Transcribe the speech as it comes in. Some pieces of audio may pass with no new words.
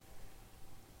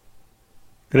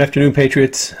Good afternoon,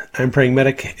 Patriots. I'm Praying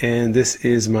Medic, and this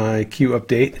is my Q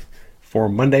update for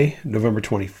Monday, November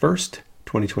 21st,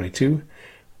 2022.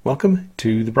 Welcome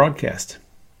to the broadcast.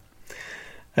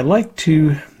 I'd like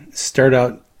to start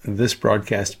out this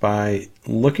broadcast by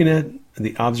looking at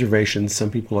the observations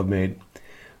some people have made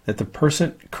that the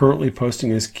person currently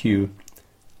posting his Q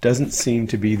doesn't seem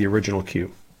to be the original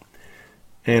Q.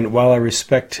 And while I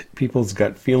respect people's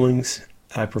gut feelings,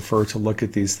 I prefer to look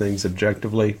at these things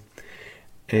objectively.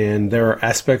 And there are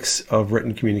aspects of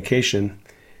written communication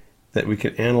that we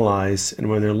can analyze, and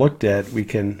when they're looked at, we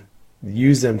can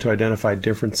use them to identify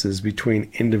differences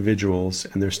between individuals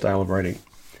and their style of writing.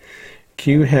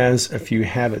 Q has a few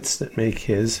habits that make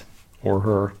his or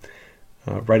her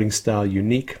writing style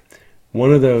unique.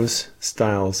 One of those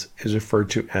styles is referred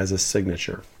to as a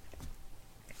signature.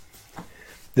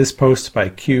 This post by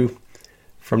Q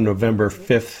from November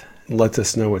 5th lets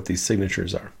us know what these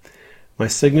signatures are. My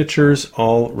signatures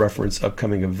all reference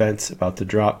upcoming events about to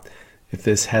drop. If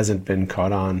this hasn't been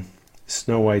caught on,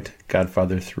 Snow White,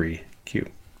 Godfather 3, Q.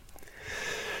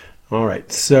 All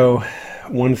right, so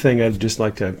one thing I'd just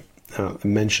like to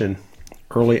mention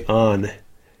early on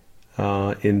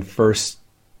in first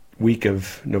week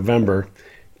of November,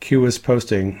 Q was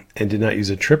posting and did not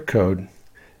use a trip code.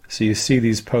 So you see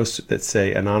these posts that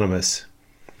say anonymous.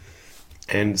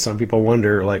 And some people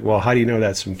wonder, like, well, how do you know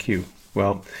that's from Q?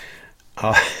 Well,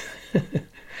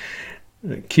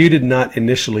 Q did not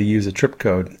initially use a trip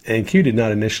code, and Q did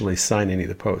not initially sign any of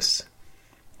the posts.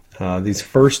 These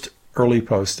first early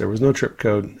posts, there was no trip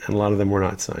code, and a lot of them were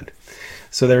not signed.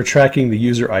 So they were tracking the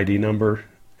user ID number,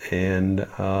 and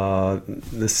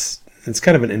it's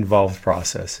kind of an involved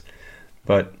process.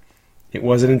 But it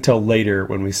wasn't until later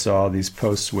when we saw these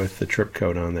posts with the trip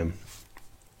code on them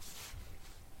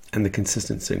and the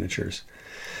consistent signatures.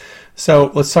 So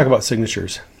let's talk about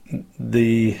signatures.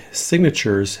 The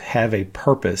signatures have a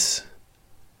purpose,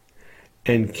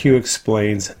 and Q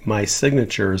explains my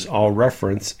signatures all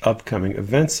reference upcoming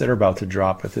events that are about to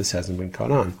drop if this hasn't been caught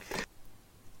on.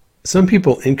 Some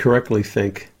people incorrectly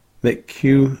think that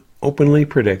Q openly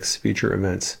predicts future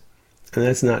events, and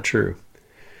that's not true.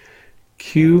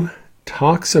 Q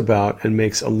talks about and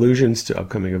makes allusions to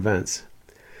upcoming events,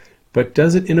 but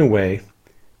does it in a way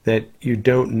that you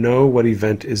don't know what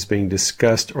event is being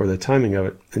discussed or the timing of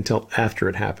it until after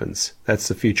it happens. That's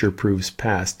the future proves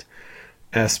past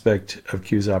aspect of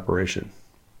Q's operation.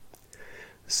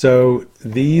 So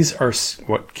these are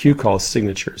what Q calls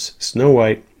signatures. Snow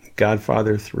White,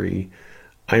 Godfather 3,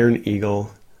 Iron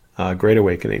Eagle, Great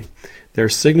Awakening. They're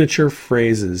signature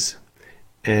phrases,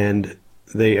 and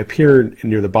they appear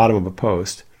near the bottom of a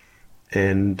post.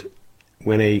 And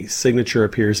when a signature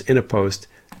appears in a post,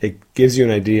 it gives you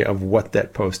an idea of what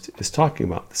that post is talking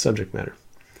about, the subject matter.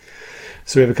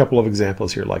 So we have a couple of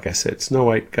examples here, like I said, Snow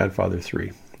White, Godfather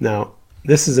 3. Now,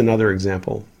 this is another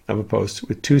example of a post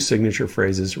with two signature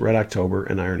phrases, Red October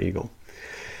and Iron Eagle.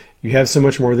 You have so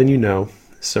much more than you know,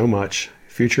 so much,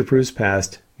 future proves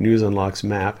past, news unlocks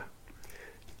map,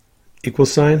 equal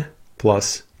sign,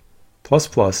 plus, plus,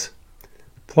 plus,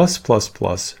 plus, plus,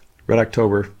 plus, Red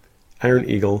October, Iron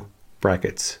Eagle,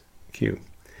 brackets, Q.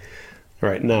 All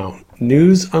right, now,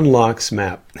 news unlocks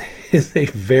map is a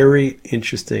very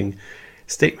interesting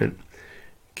statement.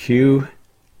 Q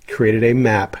created a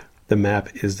map. The map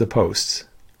is the posts.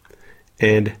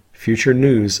 And future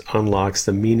news unlocks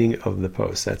the meaning of the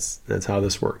post. That's how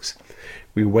this works.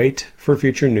 We wait for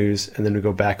future news, and then we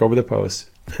go back over the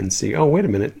post and see, oh, wait a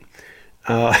minute.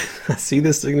 See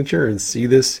this signature and see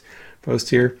this post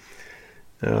here.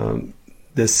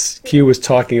 This Q was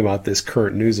talking about this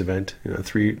current news event,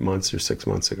 3 months or 6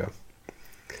 months ago.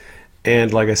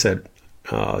 And like I said,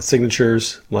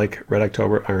 signatures like Red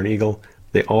October, Iron Eagle,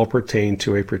 they all pertain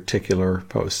to a particular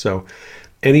post. So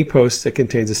any post that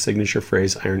contains a signature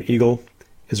phrase, Iron Eagle,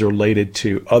 is related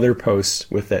to other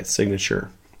posts with that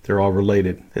signature. They're all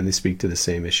related, and they speak to the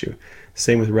same issue.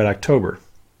 Same with Red October.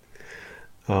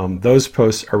 Those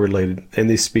posts are related, and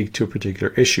they speak to a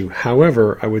particular issue.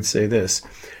 However, I would say this.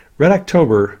 Red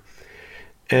October,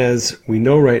 as we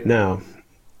know right now,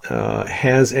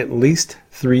 has at least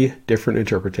 3 different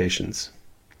interpretations.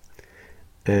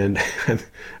 And I'm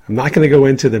not going to go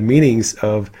into the meanings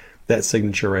of that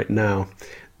signature right now.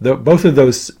 Both of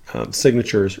those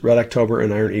signatures, Red October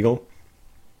and Iron Eagle,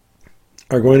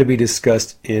 are going to be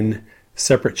discussed in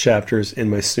separate chapters in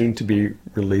my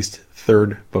soon-to-be-released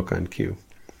 3rd book on Q.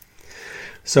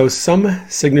 So some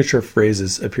signature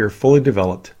phrases appear fully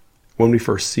developed when we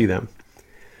first see them.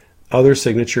 Other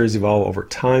signatures evolve over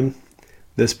time.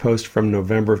 This post from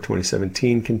November of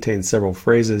 2017 contains several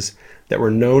phrases that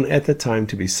were known at the time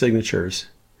to be signatures,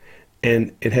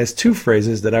 And it has two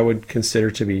phrases that I would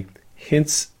consider to be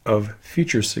hints of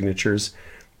future signatures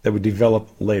that would develop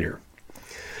later.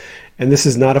 And this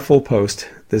is not a full post.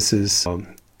 This is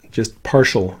just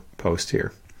partial post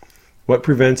here. What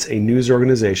prevents a news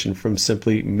organization from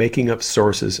simply making up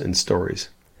sources and stories?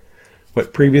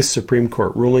 What previous Supreme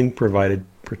Court ruling provided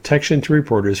protection to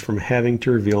reporters from having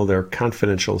to reveal their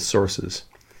confidential sources?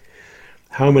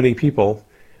 How many people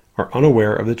are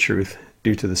unaware of the truth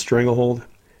due to the stranglehold?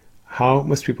 How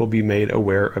must people be made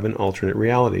aware of an alternate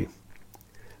reality?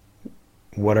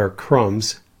 What are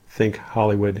crumbs? Think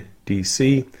Hollywood,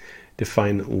 D.C.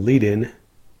 Define lead-in.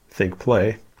 Think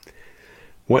play.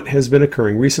 What has been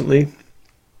occurring recently?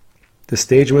 The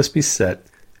stage must be set.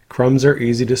 Crumbs are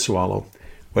easy to swallow.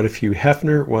 What if Hugh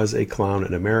Hefner was a clown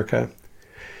in America?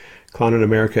 Clown in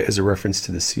America is a reference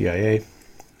to the CIA.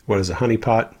 What is a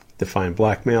honeypot? Define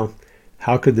blackmail.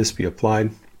 How could this be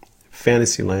applied?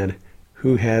 Fantasyland.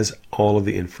 Who has all of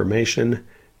the information?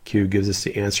 Q gives us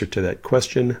the answer to that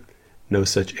question. No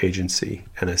such agency.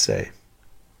 NSA.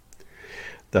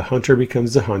 The hunter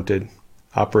becomes the hunted.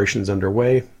 Operations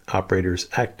underway. Operators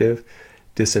active.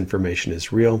 Disinformation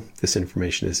is real.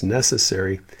 Disinformation is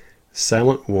necessary.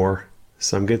 Silent war.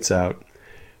 Some gets out.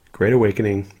 Great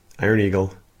Awakening. Iron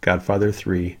Eagle. Godfather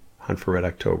 3. Hunt for Red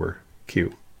October.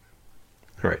 Q.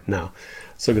 All right, now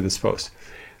let's look at this post.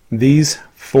 These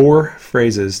four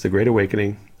phrases, the Great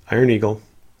Awakening, Iron Eagle,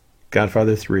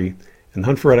 Godfather 3, and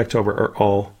Hunt for Red October, are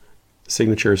all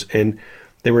signatures, and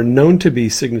they were known to be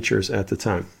signatures at the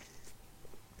time.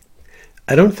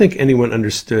 I don't think anyone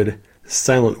understood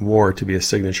Silent War to be a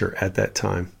signature at that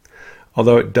time,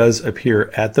 although it does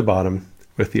appear at the bottom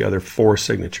with the other four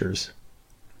signatures.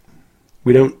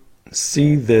 We don't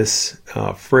see this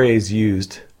phrase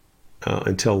used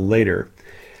until later.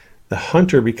 The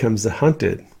hunter becomes the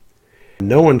hunted.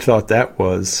 No one thought that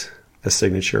was a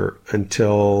signature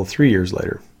until 3 years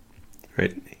later,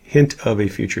 right? Hint of a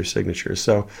future signature.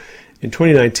 So in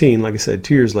 2019, like I said,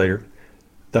 2 years later,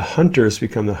 the hunters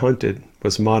become the hunted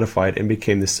was modified and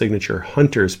became the signature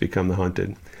hunters become the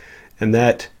hunted. And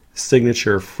that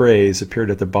signature phrase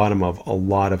appeared at the bottom of a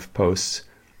lot of posts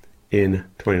in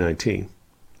 2019.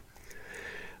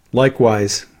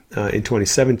 Likewise, in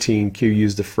 2017, Q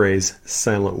used the phrase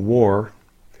silent war,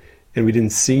 and we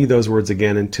didn't see those words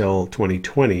again until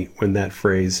 2020 when that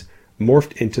phrase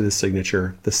morphed into the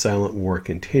signature, the silent war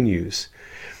continues.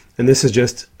 And this is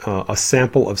just a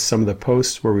sample of some of the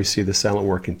posts where we see the silent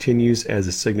war continues as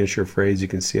a signature phrase. You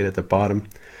can see it at the bottom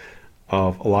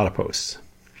of a lot of posts.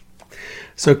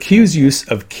 So Q's use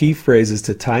of key phrases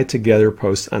to tie together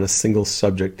posts on a single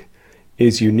subject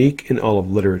is unique in all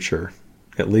of literature,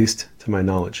 at least to my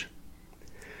knowledge.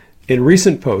 In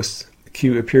recent posts,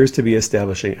 Q appears to be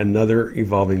establishing another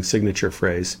evolving signature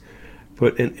phrase,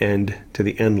 put an end to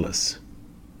the endless.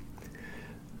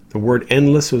 The word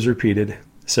endless was repeated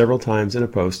several times in a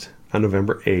post on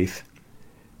November 8th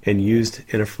and used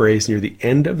in a phrase near the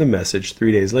end of the message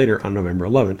 3 days later on November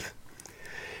 11th.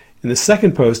 In the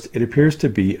second post, it appears to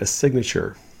be a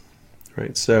signature,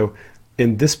 right? So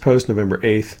in this post, November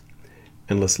 8th,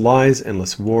 endless lies,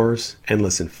 endless wars,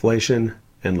 endless inflation,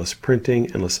 endless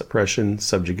printing, endless oppression,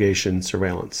 subjugation,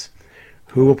 surveillance.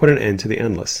 Who will put an end to the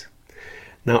endless?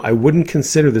 Now, I wouldn't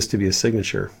consider this to be a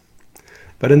signature,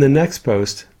 but in the next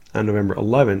post on November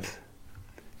 11th,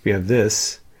 we have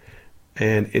this,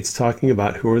 and it's talking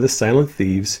about who are the silent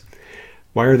thieves,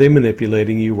 why are they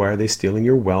manipulating you, why are they stealing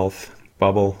your wealth,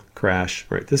 bubble, crash,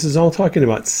 right? This is all talking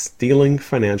about stealing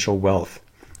financial wealth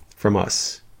from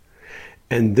us.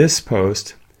 And this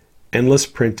post, endless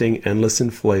printing, endless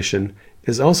inflation,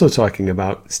 is also talking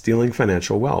about stealing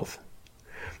financial wealth.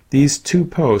 These two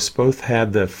posts both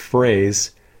had the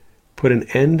phrase, put an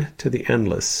end to the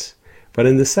endless, but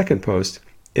in the second post,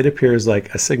 it appears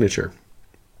like a signature.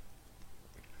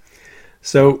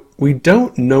 So we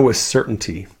don't know with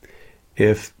certainty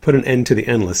if put an end to the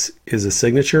endless is a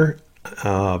signature,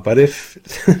 but if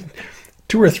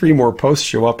 2 or 3 more posts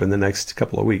show up in the next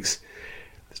couple of weeks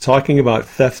talking about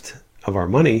theft of our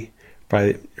money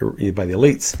by the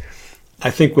elites, I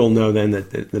think we'll know then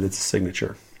that it's a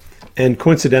signature. And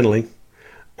coincidentally,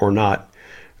 or not,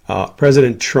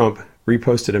 President Trump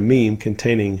reposted a meme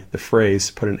containing the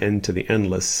phrase, put an end to the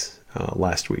endless,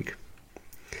 last week.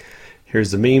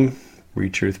 Here's the meme,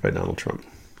 Read Truth by Donald Trump.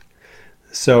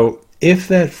 So if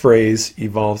that phrase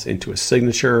evolves into a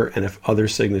signature and if other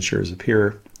signatures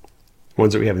appear,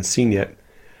 ones that we haven't seen yet,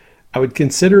 I would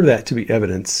consider that to be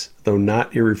evidence, though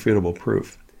not irrefutable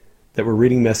proof, that we're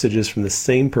reading messages from the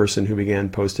same person who began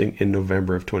posting in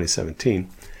November of 2017.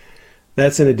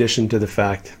 That's in addition to the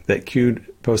fact that Q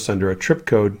posts under a trip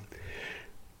code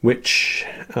which,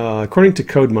 according to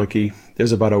CodeMonkey,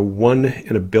 there's about a 1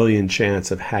 in a billion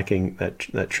chance of hacking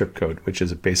that trip code, which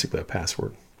is basically a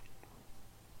password.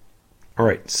 All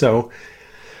right, so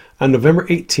on November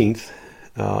 18th,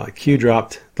 Q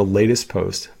dropped the latest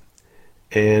post,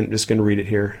 and I'm just going to read it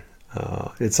here.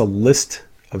 It's a list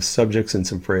of subjects and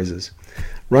some phrases.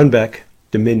 Runbeck,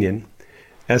 Dominion,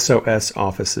 SOS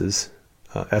offices.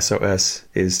 SOS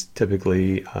is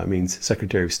typically means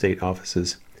Secretary of State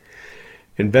offices.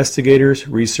 Investigators,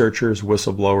 researchers,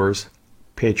 whistleblowers,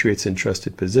 patriots in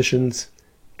trusted positions.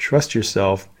 Trust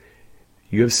yourself.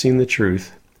 You have seen the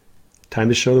truth. Time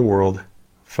to show the world.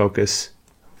 Focus.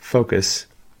 Focus.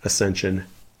 Ascension.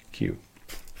 Q.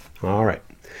 All right.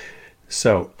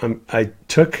 So I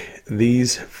took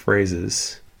these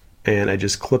phrases and I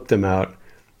just clipped them out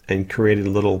and created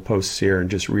little posts here and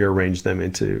just rearranged them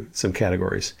into some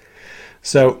categories.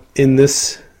 So in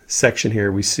this section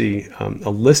here, we see a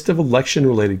list of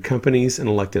election-related companies and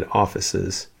elected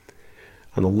offices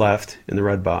on the left in the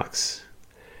red box.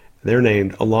 They're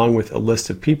named along with a list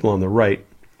of people on the right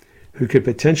who could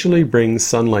potentially bring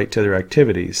sunlight to their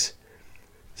activities.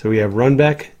 So we have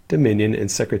Runbeck, Dominion, and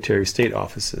Secretary of State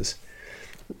offices.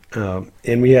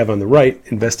 And we have on the right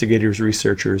investigators,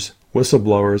 researchers,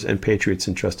 whistleblowers, and patriots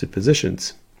in trusted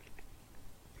positions.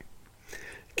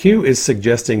 Q is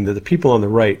suggesting that the people on the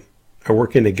right are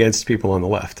working against people on the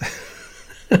left.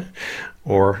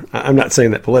 Or, I'm not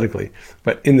saying that politically,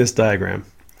 but in this diagram,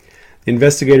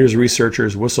 investigators,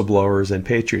 researchers, whistleblowers, and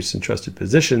patriots in trusted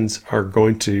positions are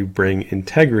going to bring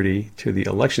integrity to the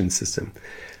election system.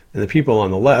 And the people on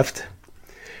the left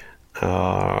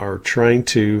are trying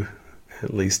to,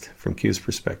 at least from Q's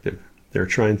perspective, they're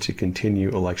trying to continue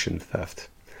election theft.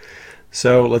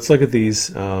 So let's look at these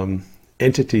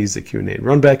entities that Q named.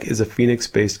 Runbeck is a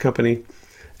Phoenix-based company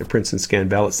that prints and scans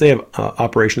ballots. They have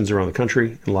operations around the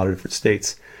country in a lot of different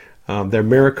states. Their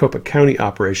Maricopa County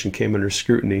operation came under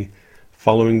scrutiny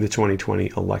following the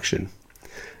 2020 election.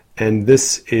 And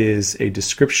this is a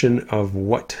description of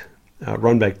what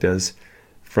Runbeck does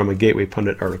from a Gateway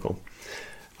Pundit article.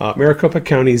 Maricopa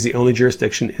County is the only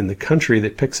jurisdiction in the country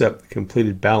that picks up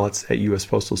completed ballots at U.S.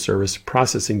 Postal Service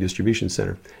Processing Distribution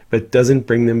Center, but doesn't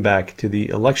bring them back to the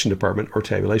election department or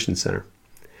tabulation center.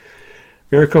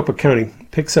 Maricopa County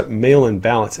picks up mail-in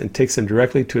ballots and takes them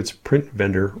directly to its print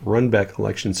vendor, Runbeck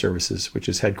Election Services, which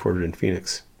is headquartered in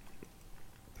Phoenix.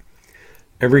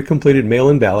 Every completed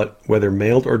mail-in ballot, whether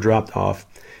mailed or dropped off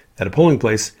at a polling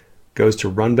place, goes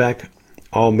to Runbeck.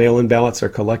 All mail-in ballots are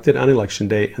collected on election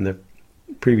day, and the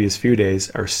previous few days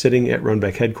are sitting at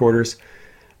Runbeck headquarters.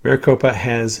 Maricopa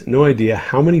has no idea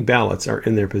how many ballots are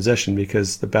in their possession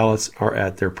because the ballots are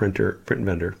at their print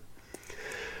vendor.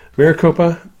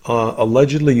 Maricopa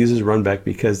allegedly uses Runbeck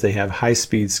because they have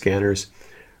high-speed scanners.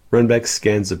 Runbeck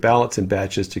scans the ballots in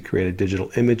batches to create a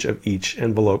digital image of each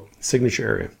envelope signature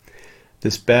area.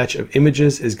 This batch of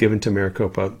images is given to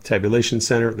Maricopa Tabulation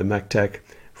Center, the MECTEC,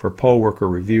 for poll worker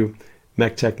review.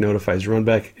 MECTEC notifies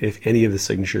Runbeck if any of the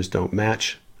signatures don't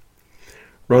match.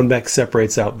 Runbeck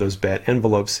separates out those bad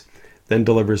envelopes, then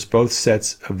delivers both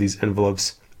sets of these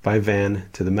envelopes by van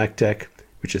to the MECTEC,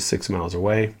 which is 6 miles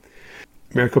away.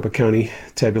 Maricopa County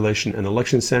Tabulation and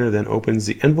Election Center then opens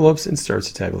the envelopes and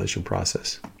starts the tabulation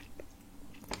process.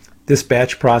 This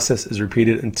batch process is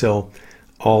repeated until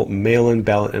all mail-in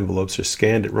ballot envelopes are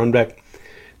scanned at Runbeck.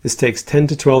 This takes 10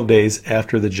 to 12 days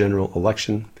after the general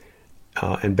election,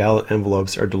 and ballot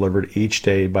envelopes are delivered each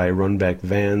day by Runbeck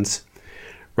vans.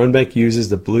 Runbeck uses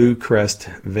the Blue Crest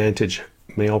Vantage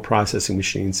mail processing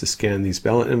machines to scan these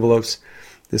ballot envelopes.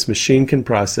 This machine can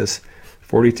process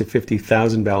 40 to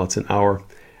 50,000 ballots an hour.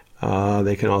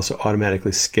 They can also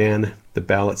automatically scan the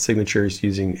ballot signatures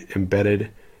using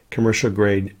embedded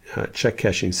commercial-grade check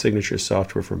cashing signature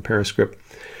software from Periscript.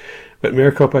 But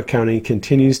Maricopa County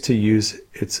continues to use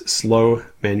its slow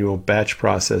manual batch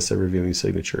process of reviewing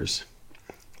signatures.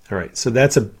 All right, so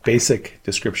that's a basic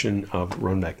description of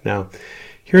Runbeck. Now,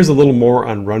 here's a little more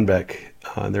on Runbeck,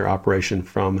 their operation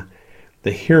from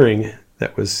the hearing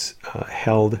that was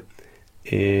held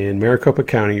in Maricopa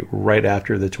County right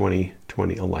after the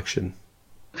 2020 election.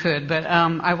 But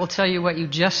I will tell you what you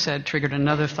just said triggered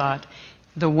another thought.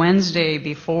 The Wednesday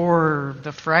before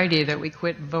the Friday that we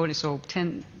quit voting, so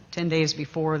 10 days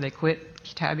before they quit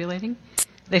tabulating,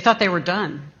 they thought they were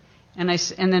done. And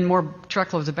then more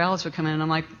truckloads of ballots would come in, and I'm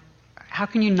like, how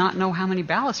can you not know how many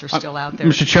ballots are still out there?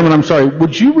 Mr. Chairman, I'm sorry.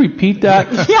 Would you repeat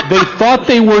that? Yeah. They thought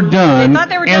they were done. They thought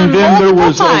they were and done then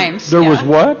multiple times. There was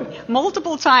what?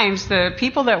 Multiple times. The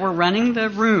people that were running the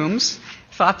rooms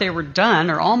thought they were done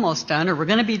or almost done or were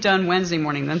going to be done Wednesday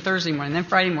morning, then Thursday morning, then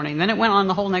Friday morning. Then it went on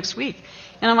the whole next week.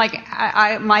 And I'm like,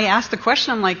 I asked the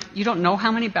question, I'm like, you don't know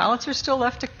how many ballots are still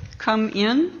left to come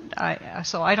in?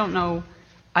 So I don't know.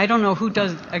 I don't know who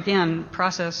does, again,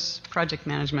 process project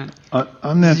management.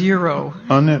 On that, Zero.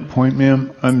 On that point,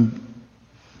 ma'am,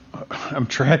 I'm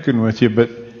tracking with you, but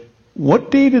what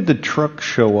day did the truck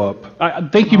show up?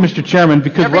 Thank you, Mr. Chairman,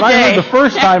 because Every what I heard day. the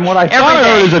first time, what I Every thought I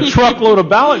heard is day. a truckload of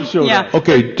ballots showed Yeah. up.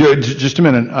 Okay, just a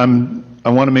minute. I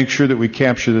want to make sure that we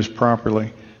capture this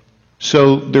properly.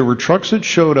 So there were trucks that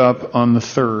showed up on the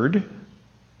 3rd,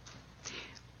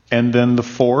 and then the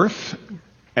 4th,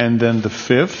 and then the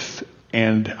 5th,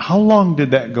 and how long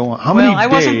did that go on? How many Well, I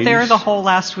wasn't days? there the whole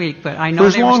last week, but I know For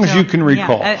as they were long as still- you can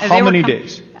recall. Yeah, How they were many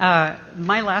days?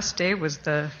 My last day was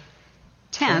the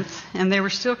 10th, and they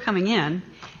were still coming in. And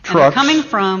they're Trucks. coming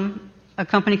from a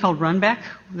company called Runback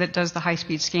that does the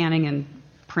high-speed scanning and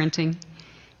printing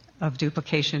of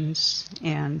duplications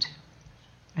and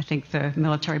I think the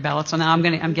military ballots. So now I'm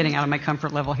getting out of my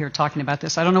comfort level here talking about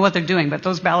this. I don't know what they're doing, but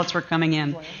those ballots were coming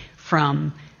in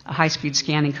from a high-speed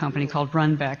scanning company called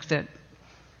Runback that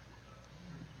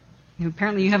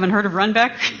apparently you haven't heard of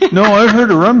Runback? No, I've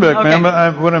heard of Runback, Okay. ma'am,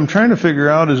 but what I'm trying to figure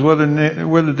out is whether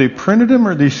they printed them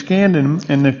or they scanned them,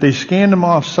 and if they scanned them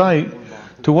off-site,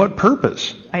 to what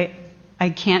purpose? I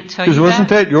can't tell you Because wasn't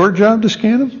that your job to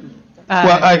scan them?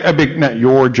 Well, I beg, not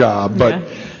your job, but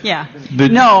Yeah. The-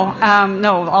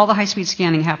 No, all the high-speed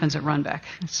scanning happens at Runback.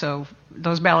 So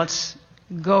those ballots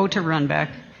go to Runback.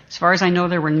 As far as I know,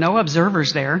 there were no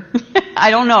observers there. I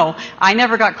don't know. I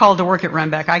never got called to work at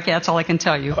Runback. That's all I can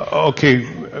tell you. okay,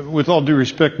 with all due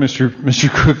respect, Mr.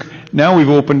 Cook, now we've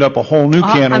opened up a whole new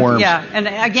can of worms. Yeah, and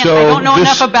again, So I don't know this-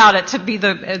 enough about it to be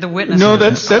the witness. No, of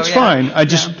this. that's So, yeah. fine. I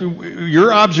just,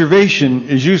 your observation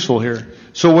is useful here.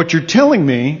 So what you're telling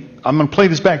me, I'm going to play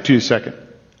this back to you a second.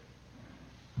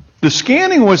 The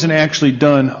scanning wasn't actually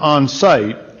done on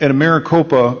site at a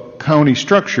Maricopa County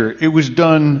structure. It was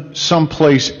done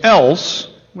someplace else.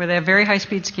 Where they have very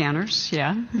high-speed scanners,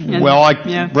 yeah. And- Well,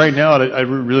 yeah. right now, I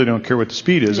really don't care what the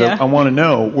speed is. Yeah. I want to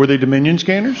know, were they Dominion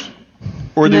scanners?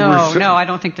 Or they were? No, I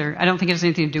don't think it has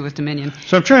anything to do with Dominion.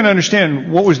 So I'm trying to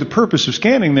understand what was the purpose of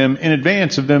scanning them in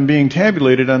advance of them being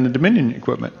tabulated on the Dominion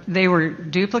equipment. They were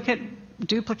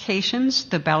duplications,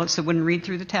 the ballots that wouldn't read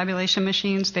through the tabulation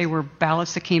machines. They were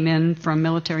ballots that came in from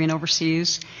military and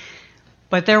overseas.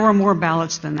 But there were more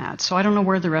ballots than that. So I don't know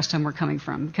where the rest of them were coming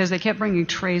from because they kept bringing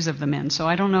trays of them in. So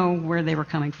I don't know where they were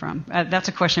coming from. That's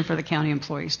a question for the county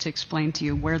employees to explain to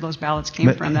you where those ballots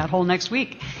came from that whole next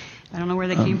week. I don't know where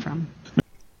they came from.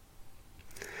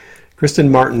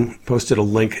 Kristen Martin posted a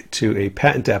link to a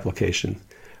patent application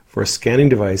for a scanning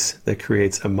device that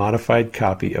creates a modified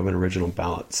copy of an original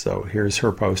ballot. So here's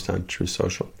her post on True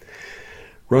Social.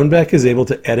 Runback is able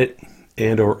to edit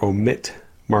and or omit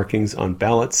markings on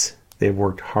ballots. They've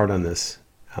worked hard on this.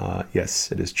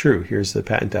 Yes, it is true. Here's the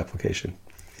patent application.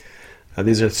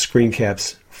 These are screen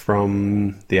caps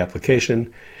from the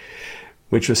application,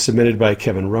 which was submitted by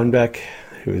Kevin Runbeck,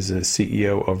 who is the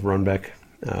CEO of Runbeck.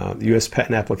 U.S.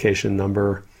 patent application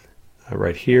number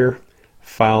right here,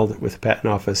 filed with the Patent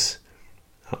Office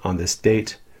on this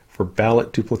date for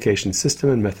ballot duplication system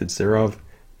and methods thereof.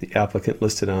 The applicant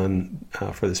listed on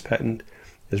for this patent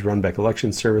is Runbeck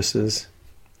Election Services.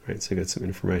 Right, so you got some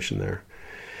information there.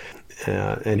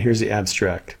 And here's the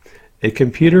abstract. A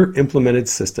computer-implemented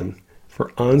system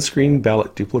for on-screen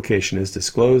ballot duplication is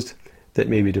disclosed that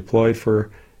may be deployed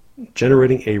for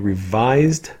generating a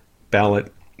revised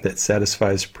ballot that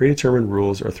satisfies predetermined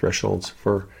rules or thresholds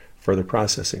for further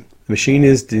processing. The machine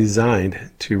is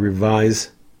designed to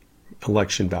revise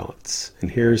election ballots,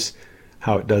 and here's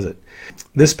how it does it.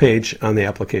 This page on the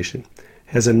application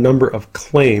has a number of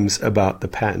claims about the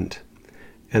patent,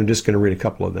 and I'm just going to read a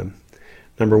couple of them.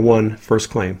 Number one, first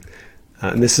claim,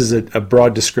 and this is a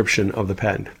broad description of the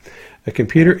patent. A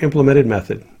computer-implemented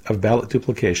method of ballot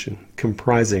duplication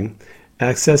comprising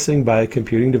accessing by a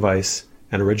computing device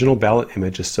an original ballot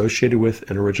image associated with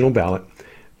an original ballot,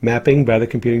 mapping by the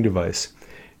computing device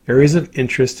areas of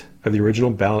interest of the original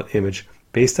ballot image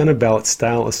based on a ballot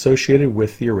style associated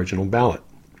with the original ballot,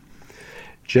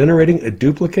 generating a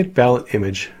duplicate ballot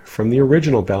image from the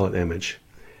original ballot image,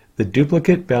 the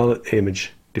duplicate ballot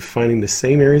image defining the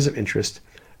same areas of interest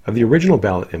of the original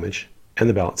ballot image and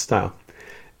the ballot style,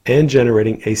 and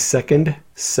generating a second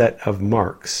set of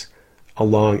marks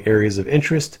along areas of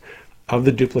interest of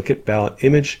the duplicate ballot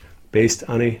image based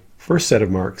on a first set of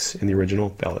marks in the original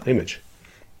ballot image.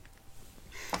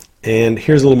 And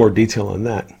here's a little more detail on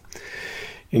that.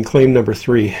 In claim number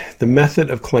 3, the method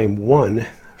of claim 1,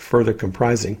 further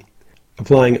comprising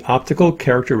applying optical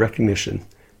character recognition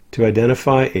to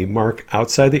identify a mark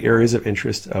outside the areas of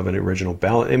interest of an original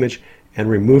ballot image and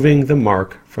removing the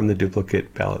mark from the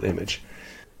duplicate ballot image.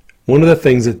 One of the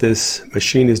things that this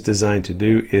machine is designed to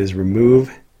do is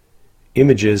remove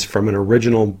images from an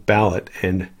original ballot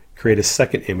and create a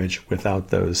second image without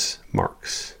those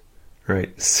marks,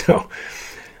 right? So,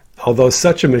 although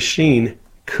such a machine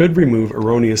could remove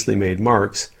erroneously made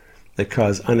marks that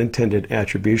cause unintended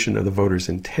attribution of the voter's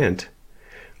intent,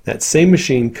 that same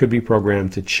machine could be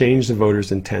programmed to change the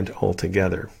voter's intent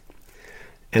altogether.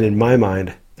 And in my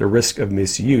mind, the risk of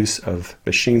misuse of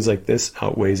machines like this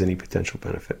outweighs any potential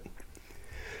benefit.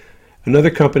 Another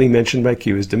company mentioned by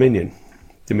Q is Dominion.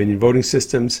 Dominion Voting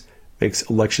Systems makes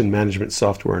election management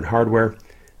software and hardware.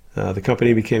 The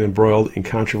company became embroiled in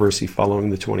controversy following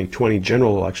the 2020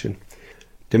 general election.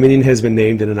 Dominion has been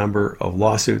named in a number of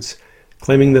lawsuits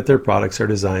claiming that their products are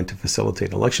designed to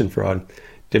facilitate election fraud.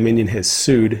 Dominion has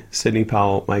sued Sidney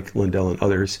Powell, Mike Lindell, and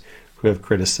others who have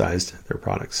criticized their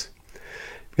products.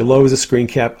 Below is a screen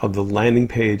cap of the landing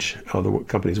page of the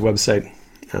company's website.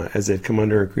 As they've come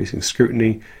under increasing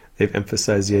scrutiny, they've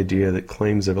emphasized the idea that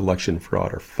claims of election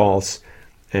fraud are false.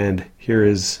 And here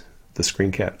is the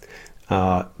screen cap.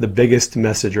 The biggest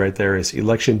message right there is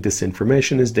election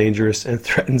disinformation is dangerous and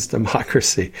threatens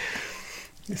democracy.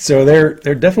 So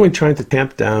they're definitely trying to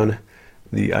tamp down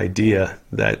the idea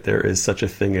that there is such a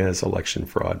thing as election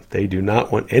fraud. They do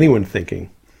not want anyone thinking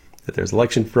that there's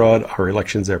election fraud. Our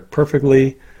elections are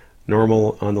perfectly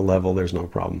normal on the level. There's no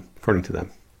problem, according to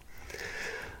them.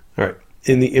 All right.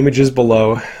 In the images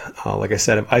below, like I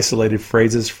said, I've isolated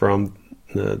phrases from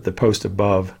the post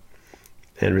above,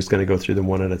 and we're just going to go through them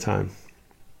one at a time.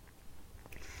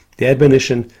 The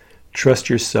admonition, trust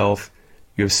yourself,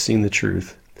 you have seen the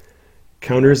truth,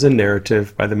 counters the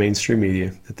narrative by the mainstream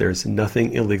media that there's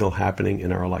nothing illegal happening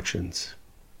in our elections.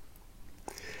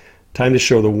 Time to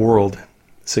show the world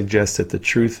suggests that the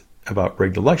truth about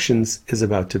rigged elections is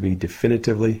about to be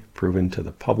definitively proven to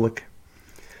the public.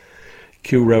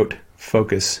 Q wrote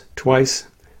focus twice,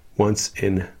 once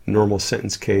in normal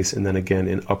sentence case and then again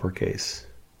in uppercase.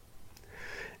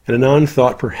 And Anand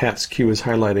thought perhaps Q is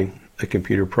highlighting a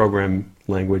computer program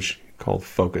language called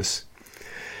Focus.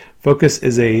 Focus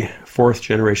is a fourth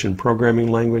generation programming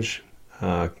language,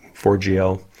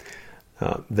 4GL,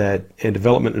 that a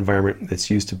development environment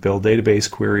that's used to build database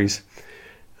queries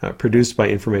produced by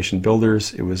information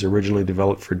builders. It was originally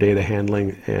developed for data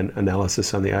handling and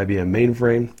analysis on the IBM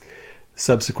mainframe.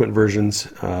 Subsequent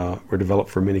versions were developed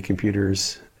for mini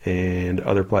computers and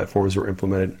other platforms were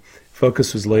implemented.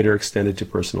 Focus was later extended to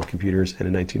personal computers and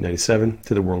in 1997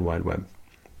 to the World Wide Web.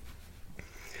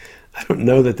 I don't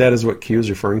know that that is what Q is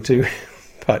referring to,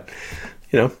 but,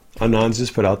 Anand's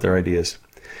just put out their ideas.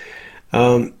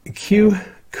 Q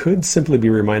could simply be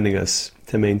reminding us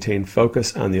to maintain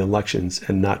focus on the elections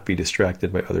and not be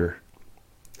distracted by other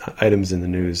items in the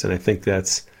news. And I think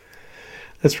that's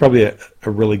probably a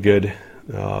really good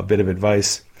bit of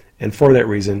advice. And for that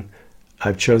reason,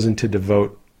 I've chosen to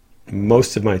devote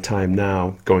most of my time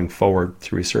now going forward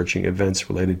to researching events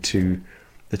related to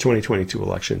the 2022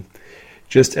 election.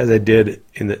 Just as I did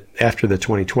after the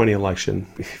 2020 election.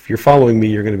 If you're following me,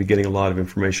 you're going to be getting a lot of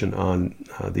information on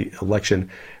the election,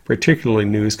 particularly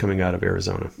news coming out of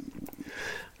Arizona.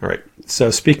 All right,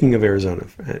 so speaking of Arizona,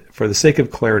 for the sake of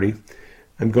clarity,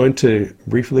 I'm going to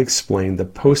briefly explain the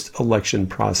post-election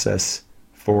process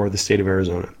for the state of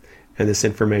Arizona. And this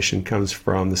information comes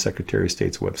from the Secretary of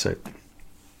State's website.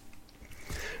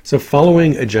 So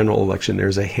following a general election,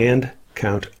 there's a hand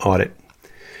count audit.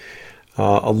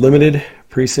 A limited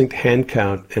precinct hand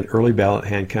count and early ballot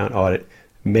hand count audit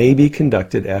may be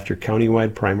conducted after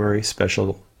countywide primary,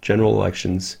 special, general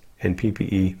elections, and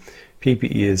PPE.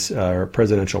 PPE is our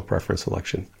presidential preference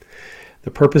election.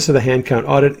 The purpose of the hand count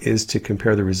audit is to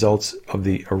compare the results of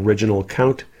the original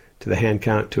count to the hand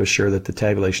count to assure that the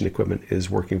tabulation equipment is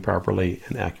working properly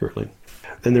and accurately.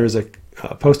 Then there is a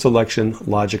post-election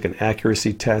logic and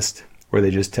accuracy test where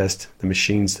they just test the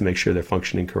machines to make sure they're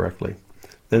functioning correctly.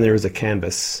 Then there is a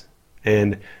canvass,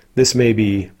 and this may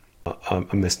be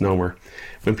a misnomer.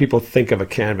 When people think of a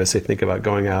canvass, they think about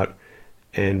going out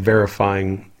and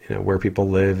verifying where people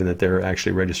live and that they're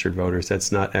actually registered voters.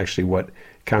 That's not actually what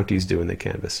counties do in the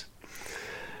canvass.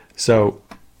 So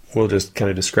we'll just kind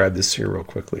of describe this here real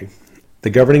quickly. The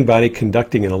governing body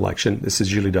conducting an election, this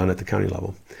is usually done at the county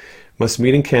level, must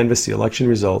meet and canvass the election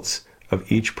results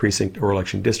of each precinct or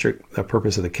election district. The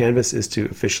purpose of the canvass is to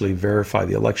officially verify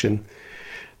the election.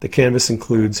 The canvass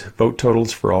includes vote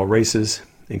totals for all races,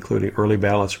 including early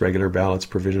ballots, regular ballots,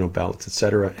 provisional ballots,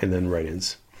 etc., and then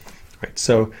write-ins. Right.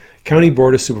 So, County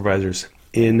Board of Supervisors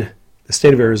in the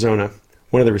state of Arizona,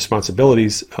 one of the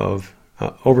responsibilities of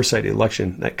oversight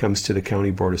election that comes to the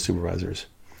County Board of Supervisors.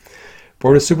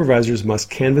 Board of Supervisors must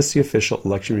canvass the official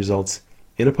election results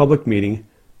in a public meeting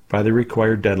by the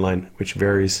required deadline, which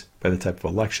varies by the type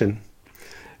of election.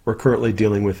 We're currently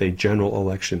dealing with a general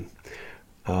election,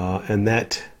 and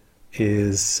that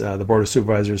is the Board of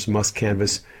Supervisors must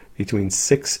canvass between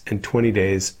 6 and 20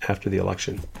 days after the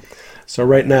election. So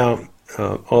right now,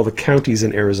 all the counties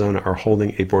in Arizona are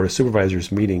holding a Board of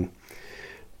Supervisors meeting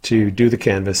to do the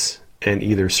canvass and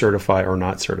either certify or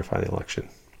not certify the election.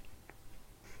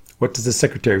 What does the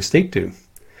Secretary of State do?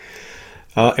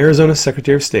 Arizona's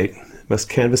Secretary of State must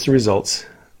canvass the results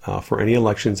for any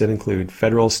elections that include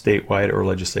federal, statewide, or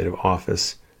legislative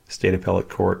office, state appellate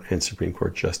court, and Supreme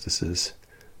Court justices.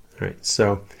 All right,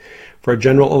 so for a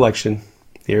general election,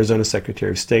 the Arizona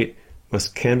Secretary of State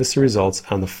must canvass the results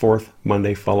on the fourth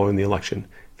Monday following the election.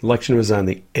 The election was on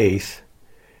the 8th.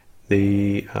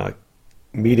 The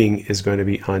meeting is going to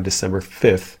be on December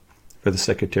 5th for the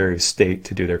Secretary of State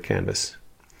to do their canvass.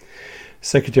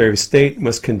 Secretary of State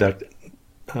must conduct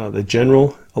the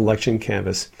general election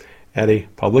canvass at a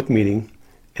public meeting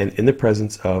and in the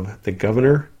presence of the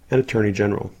Governor and Attorney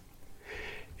General.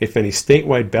 If any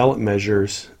statewide ballot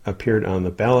measures appeared on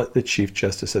the ballot, the Chief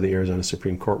Justice of the Arizona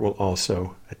Supreme Court will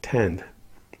also attend.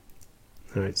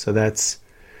 All right, so that's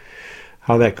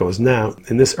how that goes. Now,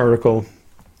 in this article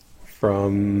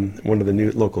from one of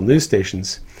the local news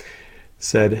stations,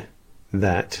 said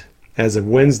that as of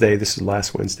Wednesday, this is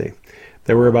last Wednesday,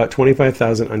 there were about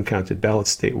 25,000 uncounted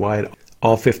ballots statewide.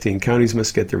 All 15 counties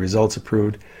must get the results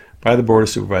approved by the Board of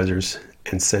Supervisors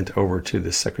and sent over to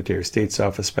the Secretary of State's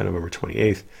office by November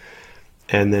 28th.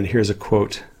 And then here's a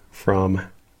quote from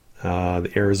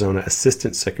the Arizona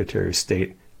Assistant Secretary of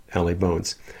State, Allie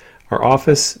Bones. Our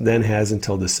office then has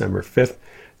until December 5th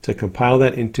to compile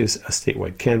that into a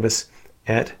statewide canvass,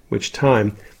 at which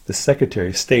time the Secretary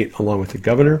of State, along with the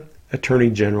Governor, Attorney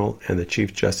General, and the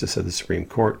Chief Justice of the Supreme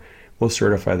Court, will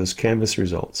certify those canvass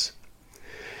results.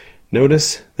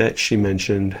 Notice that she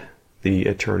mentioned the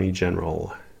Attorney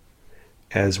General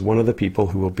as one of the people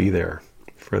who will be there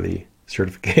for the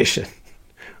certification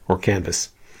or canvass.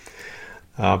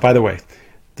 By the way,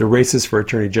 the races for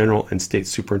Attorney General and State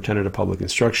Superintendent of Public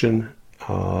Instruction,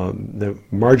 the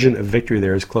margin of victory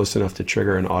there is close enough to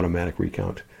trigger an automatic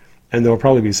recount. And there will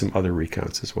probably be some other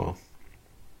recounts as well.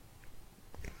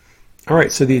 All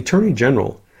right, so the Attorney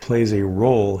General plays a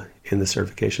role in the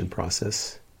certification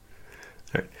process.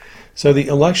 All right. So the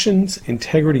Elections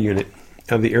Integrity Unit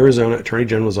of the Arizona Attorney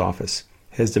General's Office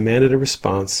has demanded a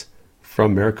response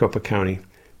from Maricopa County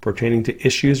pertaining to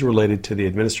issues related to the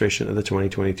administration of the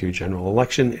 2022 general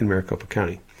election in Maricopa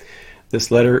County. This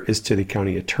letter is to the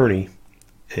county attorney,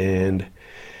 and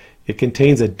it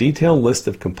contains a detailed list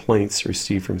of complaints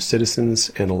received from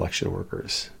citizens and election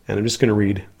workers. And I'm just going to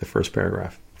read the first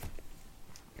paragraph.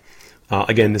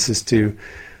 Again, this is to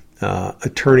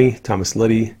Attorney Thomas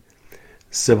Liddy,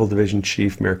 Civil Division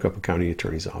Chief, Maricopa County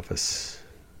Attorney's Office.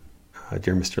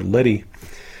 Dear Mr. Liddy,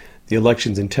 the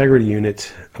Elections Integrity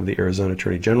Unit of the Arizona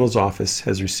Attorney General's Office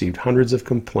has received hundreds of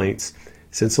complaints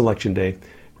since Election Day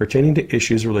pertaining to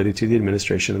issues related to the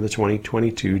administration of the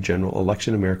 2022 general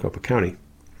election in Maricopa County.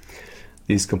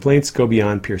 These complaints go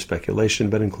beyond pure speculation,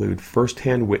 but include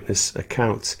first-hand witness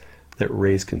accounts that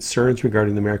raise concerns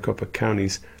regarding the Maricopa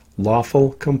County's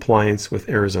lawful compliance with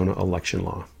Arizona election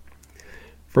law.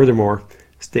 Furthermore,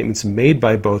 statements made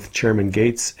by both Chairman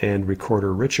Gates and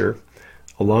Recorder Richer,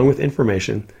 along with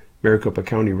information Maricopa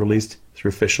County released through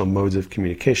official modes of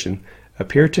communication,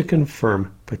 appear to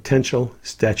confirm potential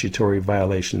statutory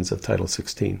violations of Title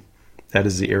 16. That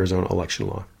is the Arizona election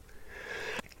law.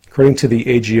 According to the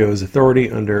AGO's authority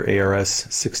under ARS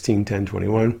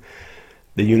 161021,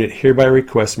 the unit hereby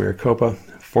requests Maricopa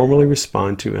formally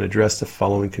respond to and address the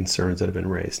following concerns that have been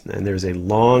raised. And there's a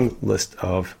long list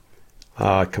of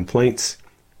complaints,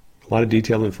 a lot of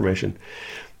detailed information.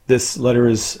 This letter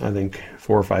is, I think,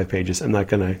 4 or 5 pages. I'm not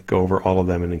going to go over all of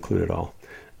them and include it all.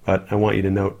 But I want you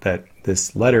to note that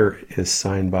this letter is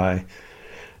signed by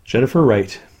Jennifer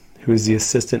Wright, who is the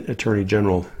Assistant Attorney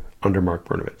General under Mark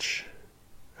Brnovich.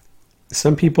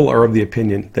 Some people are of the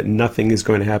opinion that nothing is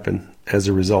going to happen as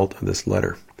a result of this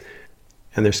letter.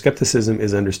 And their skepticism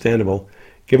is understandable,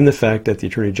 given the fact that the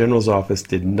Attorney General's office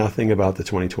did nothing about the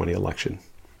 2020 election.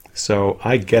 So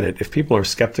I get it. If people are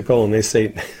skeptical and they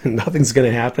say nothing's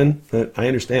going to happen, I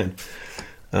understand.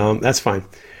 That's fine.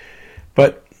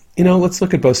 But, let's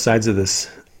look at both sides of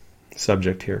this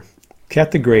subject here.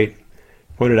 Kat the Great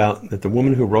pointed out that the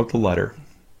woman who wrote the letter,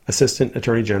 Assistant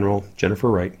Attorney General Jennifer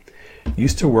Wright,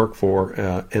 used to work for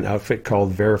an outfit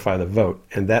called Verify the Vote,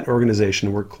 and that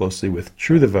organization worked closely with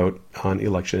True the Vote on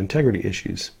election integrity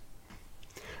issues.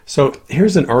 So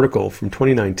here's an article from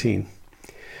 2019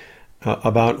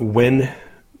 about when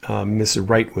Ms.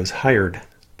 Wright was hired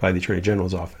by the Attorney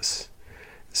General's office.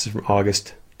 This is from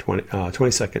August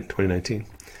 22nd, 2019.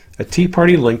 A Tea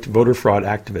Party-linked voter fraud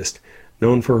activist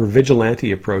known for her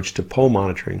vigilante approach to poll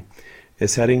monitoring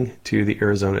is heading to the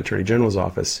Arizona Attorney General's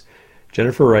office.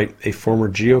 Jennifer Wright, a former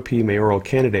GOP mayoral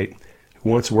candidate who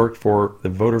once worked for the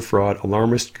voter fraud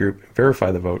alarmist group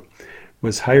Verify the Vote,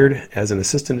 was hired as an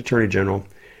assistant attorney general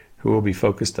who will be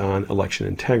focused on election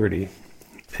integrity,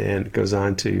 and goes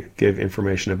on to give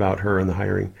information about her and the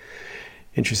hiring.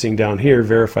 Interesting down here,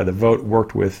 Verify the Vote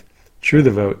worked with True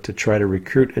the Vote to try to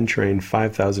recruit and train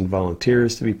 5,000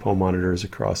 volunteers to be poll monitors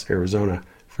across Arizona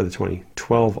for the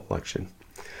 2012 election.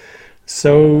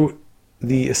 So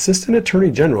the assistant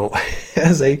attorney general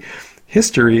has a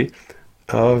history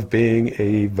of being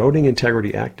a voting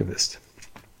integrity activist.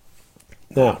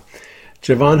 Now,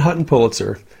 Javon Hutton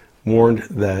Pulitzer warned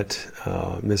that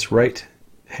Ms. Wright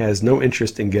has no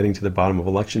interest in getting to the bottom of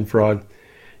election fraud.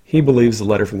 He believes the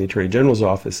letter from the Attorney General's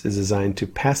office is designed to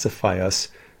pacify us,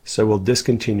 so we'll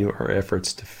discontinue our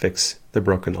efforts to fix the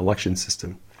broken election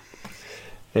system.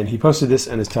 And he posted this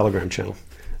on his Telegram channel.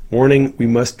 Warning, we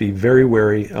must be very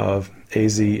wary of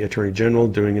AZ Attorney General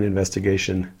doing an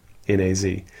investigation in AZ.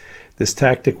 This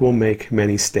tactic will make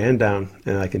many stand down,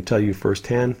 and I can tell you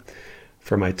firsthand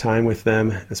from my time with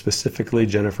them, and specifically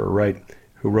Jennifer Wright,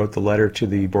 who wrote the letter to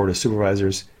the Board of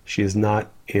Supervisors, she is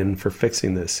not in for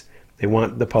fixing this. They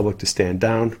want the public to stand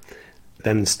down,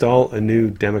 then install a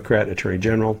new Democrat Attorney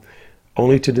General,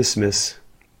 only to dismiss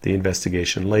the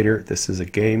investigation later. This is a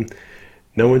game.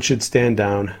 No one should stand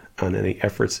down on any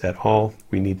efforts at all.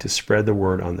 We need to spread the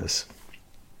word on this.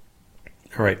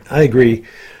 All right, I agree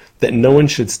that no one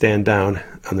should stand down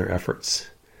on their efforts.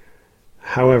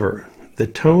 However, the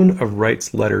tone of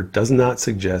Wright's letter does not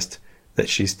suggest that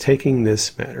she's taking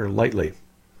this matter lightly.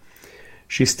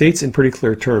 She states in pretty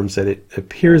clear terms that it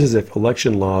appears as if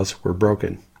election laws were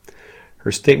broken.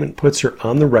 Her statement puts her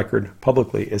on the record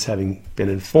publicly as having been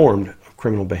informed of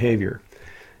criminal behavior.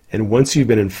 And once you've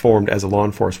been informed as a law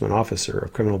enforcement officer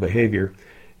of criminal behavior,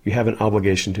 you have an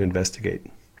obligation to investigate.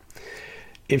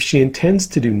 If she intends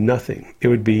to do nothing, it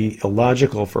would be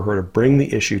illogical for her to bring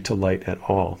the issue to light at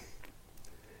all,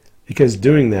 because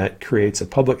doing that creates a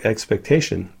public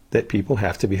expectation that people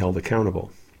have to be held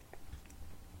accountable.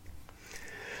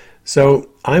 So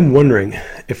I'm wondering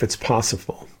if it's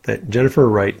possible that Jennifer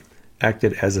Wright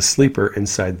acted as a sleeper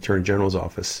inside the Attorney General's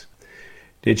office.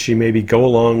 Did she maybe go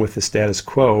along with the status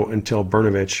quo until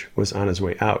Brnovich was on his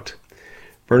way out?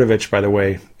 Brnovich, by the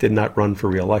way, did not run for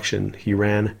re-election. He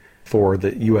ran for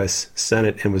the U.S.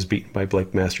 Senate and was beaten by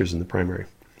Blake Masters in the primary.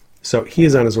 So he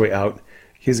is on his way out.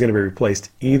 He's going to be replaced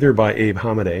either by Abe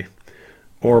Hamadeh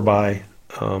or by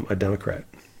a Democrat.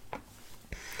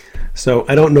 So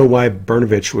I don't know why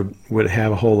Brnovich would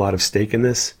have a whole lot of stake in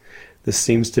this. This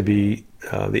seems to be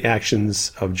the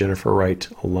actions of Jennifer Wright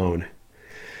alone.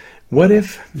 What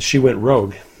if she went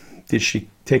rogue? Did she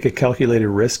take a calculated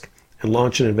risk and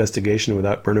launch an investigation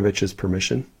without Brnovich's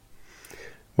permission?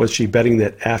 Was she betting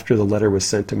that after the letter was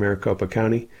sent to Maricopa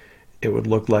County, it would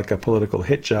look like a political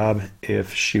hit job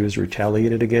if she was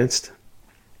retaliated against?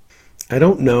 I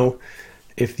don't know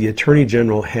if the Attorney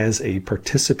General has a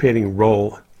participating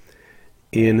role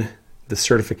in the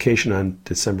certification on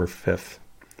December 5th,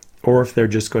 or if they're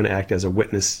just going to act as a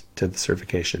witness to the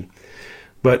certification.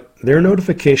 But their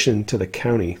notification to the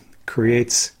county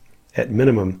creates, at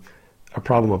minimum, a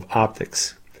problem of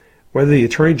optics. Whether the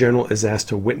Attorney General is asked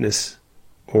to witness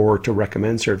or to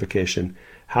recommend certification,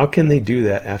 how can they do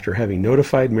that after having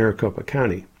notified Maricopa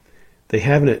County? They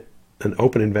have an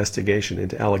open investigation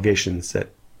into allegations that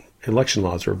election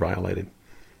laws were violated.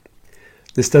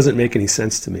 This doesn't make any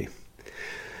sense to me.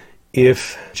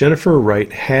 If Jennifer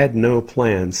Wright had no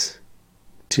plans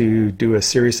to do a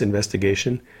serious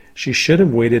investigation, she should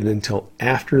have waited until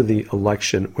after the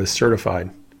election was certified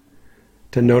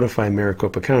to notify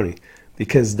Maricopa County,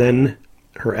 because then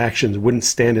her actions wouldn't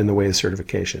stand in the way of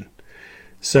certification.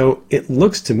 So it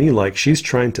looks to me like she's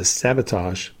trying to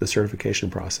sabotage the certification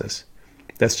process.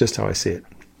 That's just how I see it.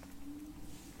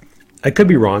 I could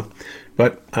be wrong,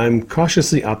 but I'm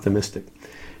cautiously optimistic.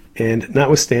 And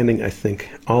notwithstanding, I think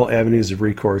all avenues of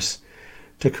recourse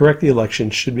to correct the election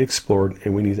should be explored,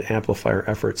 and we need to amplify our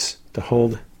efforts to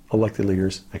hold elected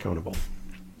leaders accountable.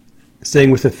 Staying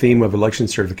with the theme of election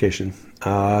certification,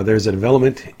 there's a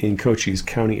development in Cochise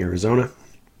County, Arizona.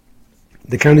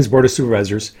 The county's Board of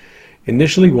Supervisors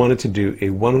initially wanted to do a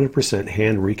 100%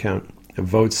 hand recount of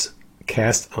votes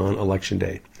cast on Election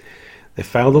Day. They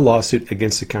filed a lawsuit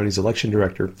against the county's election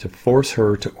director to force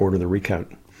her to order the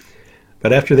recount.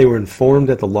 But after they were informed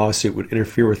that the lawsuit would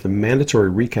interfere with the mandatory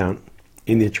recount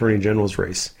in the Attorney General's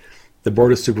race, the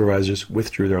Board of Supervisors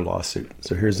withdrew their lawsuit.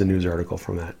 So here's the news article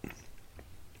from that.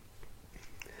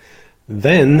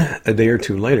 Then, a day or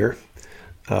two later,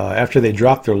 after they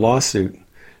dropped their lawsuit,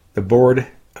 the board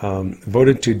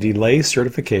voted to delay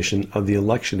certification of the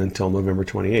election until November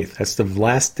 28th. That's the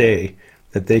last day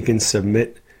that they can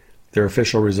submit their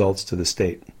official results to the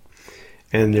state.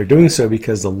 And they're doing so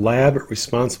because the lab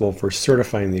responsible for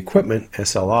certifying the equipment,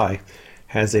 SLI,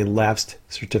 has a lapsed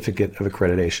certificate of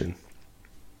accreditation.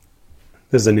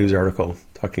 This is a news article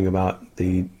talking about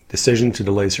the decision to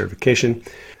delay certification.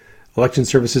 Election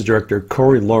Services Director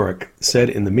Corey Lorick said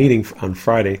in the meeting on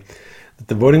Friday that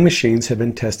the voting machines have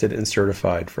been tested and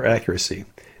certified for accuracy.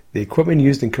 The equipment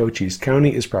used in Cochise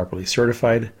County is properly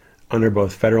certified under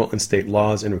both federal and state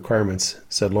laws and requirements,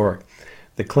 said Lorick.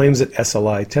 The claims that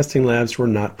SLI testing labs were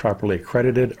not properly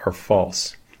accredited are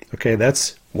false. Okay,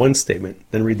 that's one statement.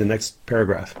 Then read the next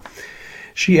paragraph.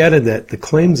 She added that the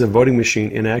claims of voting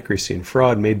machine inaccuracy and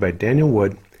fraud made by Daniel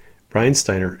Wood, Brian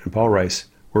Steiner, and Paul Rice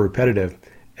were repetitive,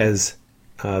 as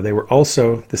they were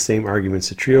also the same arguments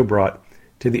the trio brought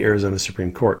to the Arizona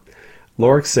Supreme Court.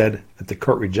 Lorick said that the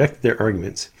court rejected their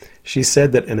arguments. She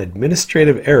said that an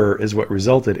administrative error is what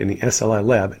resulted in the SLI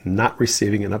lab not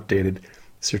receiving an updated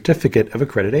certificate of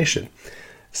accreditation.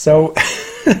 So,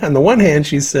 on the one hand,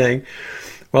 she's saying,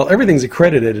 well, everything's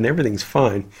accredited and everything's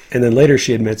fine. And then later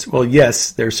she admits, well,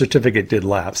 yes, their certificate did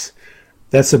lapse.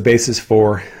 That's the basis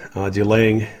for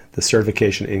delaying the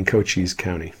certification in Cochise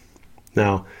County.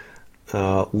 Now,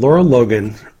 Laura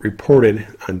Logan reported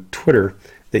on Twitter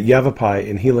that Yavapai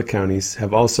and Gila counties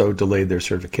have also delayed their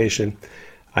certification.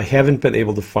 I haven't been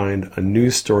able to find a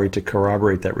news story to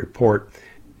corroborate that report,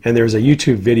 and there's a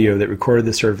YouTube video that recorded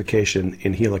the certification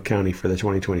in Gila County for the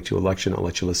 2022 election. I'll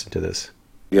let you listen to this.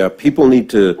 Yeah, people need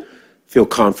to feel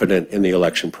confident in the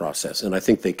election process, and I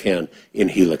think they can in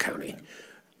Gila County.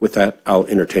 With that, I'll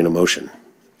entertain a motion.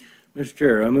 Mr.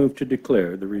 Chair, I move to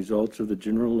declare the results of the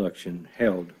general election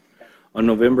held on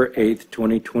November 8th,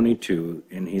 2022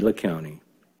 in Gila County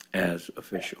as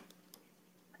official.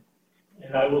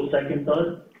 And I will second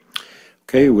that.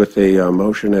 Okay, with a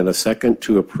motion and a second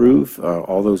to approve,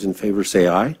 all those in favor say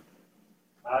aye.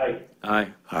 Aye. Aye.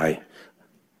 Aye.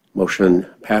 Motion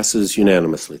passes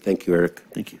unanimously. Thank you, Eric.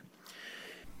 Thank you.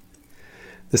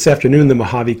 This afternoon, the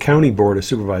Mojave County Board of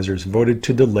Supervisors voted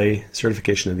to delay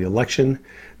certification of the election.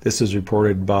 This was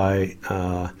reported by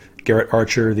Garrett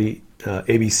Archer, the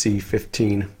ABC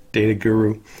 15 data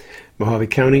guru. Mojave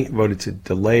County voted to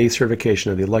delay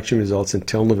certification of the election results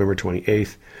until November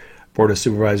 28th. Board of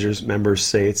Supervisors members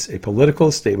say it's a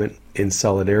political statement in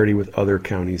solidarity with other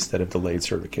counties that have delayed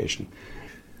certification.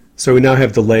 So we now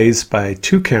have delays by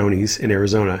two counties in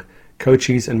Arizona,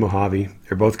 Cochise and Mojave.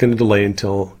 They're both going to delay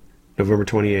until November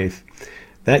 28th.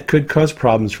 That could cause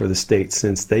problems for the state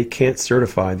since they can't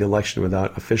certify the election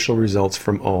without official results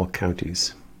from all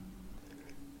counties.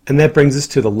 And that brings us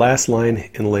to the last line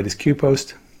in the latest Q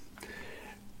post.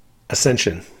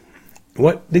 Ascension.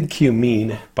 What did Q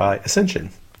mean by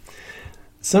ascension?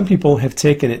 Some people have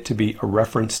taken it to be a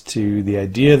reference to the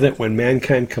idea that when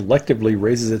mankind collectively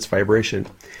raises its vibration,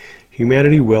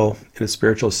 humanity will, in a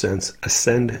spiritual sense,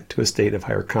 ascend to a state of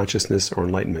higher consciousness or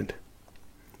enlightenment.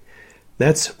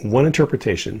 That's one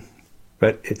interpretation,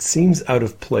 but it seems out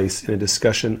of place in a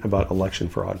discussion about election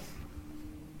fraud.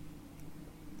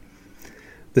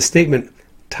 The statement,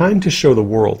 "time to show the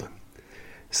world,"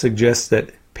 suggests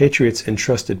that patriots in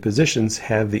trusted positions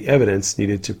have the evidence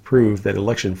needed to prove that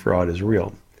election fraud is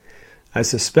real. I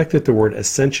suspect that the word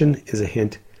ascension is a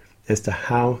hint as to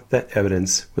how that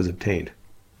evidence was obtained.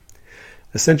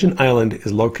 Ascension Island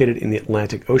is located in the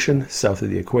Atlantic Ocean, south of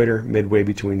the equator, midway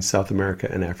between South America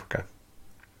and Africa.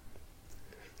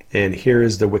 And here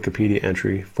is the Wikipedia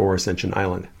entry for Ascension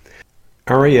Island.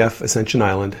 RAF Ascension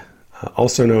Island,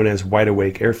 also known as Wide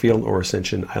Awake Airfield or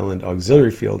Ascension Island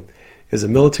Auxiliary Field, is a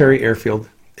military airfield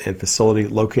and facility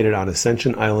located on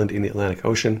Ascension Island in the Atlantic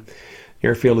Ocean. The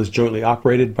airfield is jointly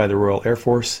operated by the Royal Air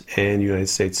Force and United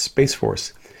States Space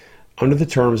Force. Under the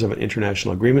terms of an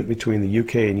international agreement between the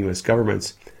UK and US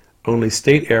governments, only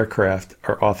state aircraft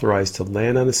are authorized to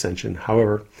land on Ascension.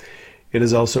 However, it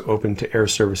is also open to air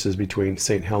services between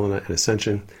St. Helena and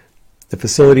Ascension. The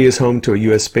facility is home to a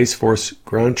U.S. Space Force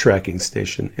ground tracking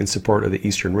station in support of the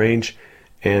Eastern Range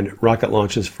and rocket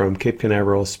launches from Cape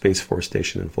Canaveral Space Force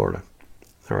Station in Florida.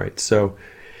 All right, so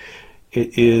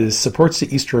it supports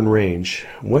the Eastern Range.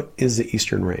 What is the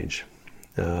Eastern Range?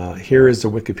 Here is the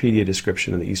Wikipedia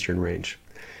description of the Eastern Range.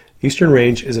 Eastern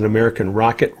Range is an American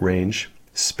rocket range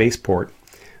spaceport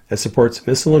that supports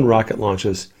missile and rocket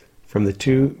launches from the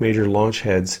two major launch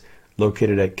heads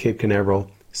located at Cape Canaveral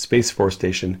Space Force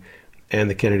Station and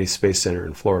the Kennedy Space Center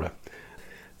in Florida.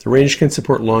 The range can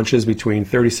support launches between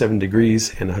 37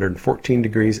 degrees and 114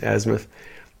 degrees azimuth.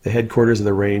 The headquarters of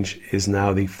the range is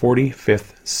now the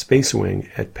 45th Space Wing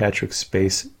at Patrick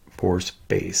Space Force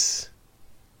Base.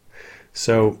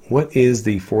 So, what is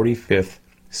the 45th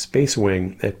Space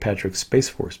Wing at Patrick Space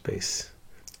Force Base?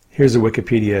 Here's a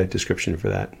Wikipedia description for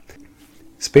that.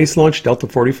 Space Launch Delta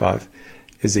 45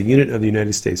 is a unit of the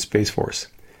United States Space Force.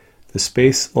 The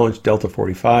Space Launch Delta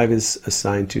 45 is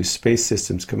assigned to Space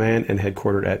Systems Command and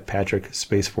headquartered at Patrick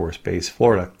Space Force Base,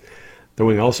 Florida. The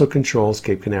wing also controls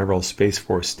Cape Canaveral Space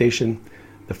Force Station.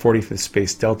 The 45th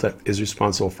Space Delta is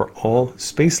responsible for all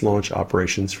space launch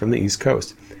operations from the East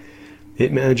Coast.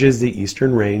 It manages the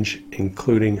Eastern Range,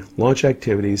 including launch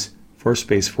activities for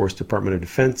Space Force, Department of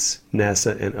Defense,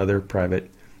 NASA, and other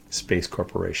private space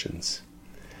corporations.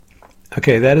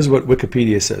 Okay, that is what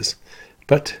Wikipedia says,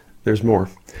 but there's more.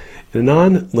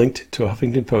 Anon linked to a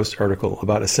Huffington Post article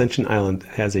about Ascension Island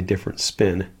that has a different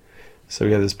spin. So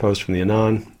we have this post from the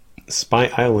Anon, Spy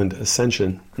Island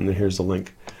Ascension, and then here's the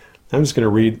link. I'm just going to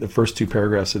read the first two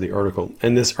paragraphs of the article.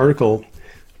 And this article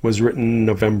was written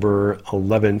November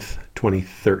 11th,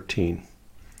 2013.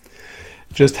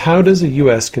 Just how does the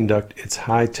U.S. conduct its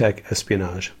high-tech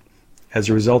espionage? As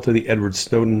a result of the Edward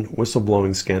Snowden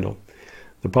whistleblowing scandal,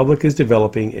 the public is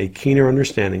developing a keener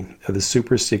understanding of the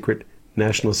super-secret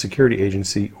National Security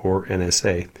Agency, or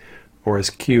NSA, or as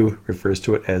Q refers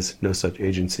to it as no such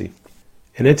agency.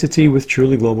 An entity with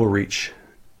truly global reach.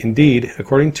 Indeed,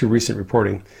 according to recent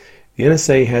reporting, the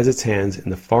NSA has its hands in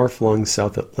the far-flung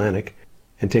South Atlantic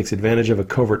and takes advantage of a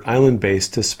covert island base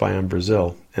to spy on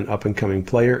Brazil, an up-and-coming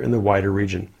player in the wider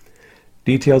region.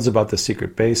 Details about the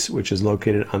secret base, which is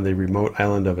located on the remote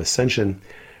island of Ascension,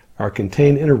 are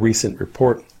contained in a recent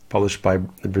report published by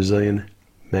the Brazilian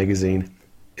magazine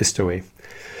Isto.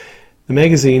 The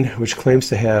magazine, which claims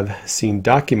to have seen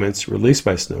documents released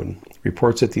by Snowden,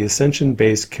 reports that the Ascension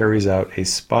base carries out a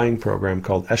spying program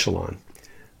called Echelon.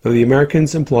 Though the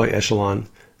Americans employ Echelon,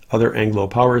 other Anglo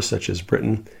powers such as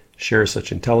Britain share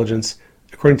such intelligence.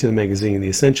 According to the magazine, the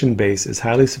Ascension base is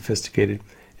highly sophisticated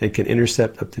and can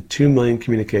intercept up to 2 million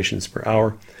communications per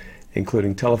hour,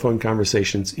 including telephone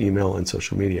conversations, email, and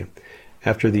social media.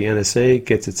 After the NSA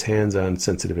gets its hands on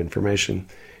sensitive information,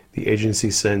 the agency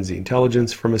sends the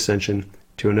intelligence from Ascension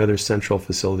to another central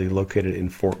facility located in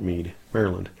Fort Meade,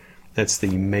 Maryland. That's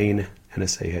the main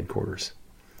NSA headquarters.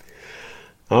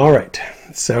 All right,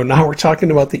 so now we're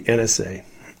talking about the NSA.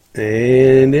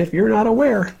 And if you're not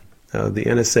aware of the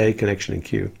NSA connection in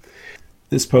Q,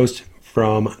 this post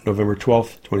from November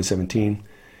 12th, 2017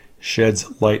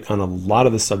 sheds light on a lot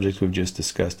of the subjects we've just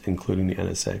discussed, including the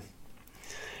NSA.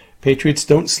 Patriots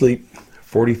don't sleep.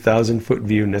 40,000-foot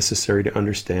view necessary to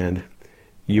understand.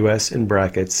 U.S. in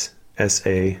brackets,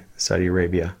 SA, Saudi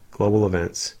Arabia. Global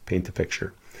events. Paint the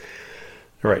picture.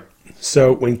 All right.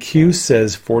 So when Q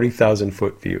says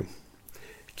 40,000-foot view,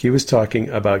 Q is talking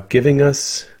about giving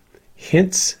us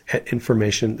hints at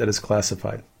information that is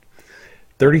classified.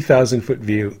 30,000-foot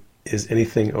view is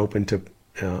anything open to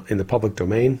in the public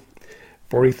domain.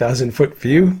 40,000-foot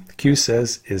view, Q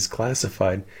says, is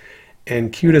classified.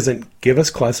 And Q doesn't give us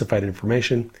classified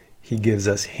information. He gives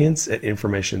us hints at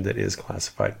information that is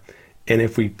classified. And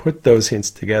if we put those hints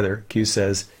together, Q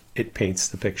says it paints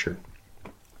the picture.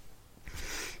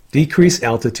 Decrease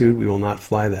altitude, we will not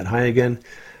fly that high again.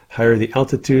 Higher the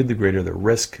altitude, the greater the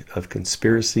risk of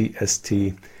conspiracy,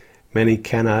 ST. Many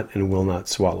cannot and will not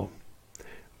swallow.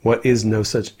 What is no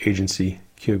such agency,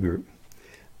 Q group?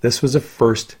 This was a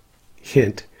first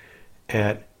hint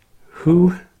at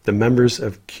who the members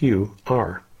of Q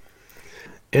are.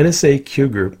 NSA Q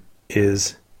group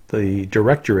is the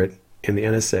directorate in the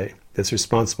NSA that's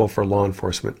responsible for law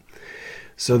enforcement.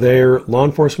 So they're law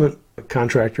enforcement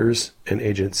contractors and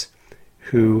agents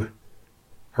who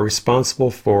are responsible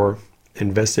for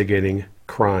investigating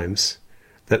crimes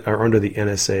that are under the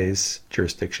NSA's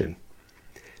jurisdiction.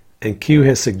 And Q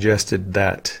has suggested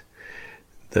that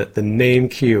the name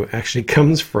Q actually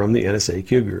comes from the NSA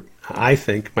Q group. I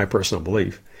think, my personal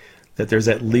belief, that there's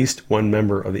at least one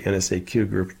member of the NSA Q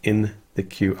group in the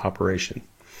Q operation.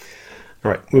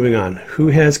 All right, moving on. Who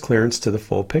has clearance to the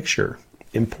full picture?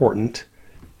 Important.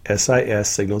 SIS,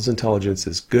 Signals Intelligence,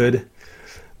 is good.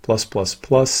 +++.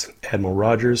 Admiral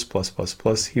Rogers,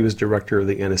 +++. He was director of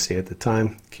the NSA at the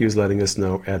time. Q's letting us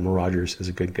know Admiral Rogers is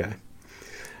a good guy.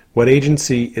 What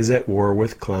agency is at war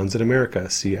with clowns in America?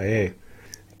 CIA.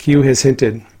 Q has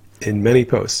hinted in many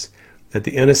posts that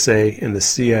the NSA and the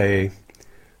CIA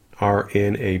are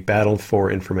in a battle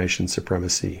for information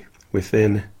supremacy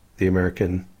within the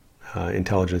American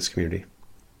intelligence community.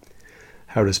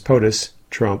 How does POTUS,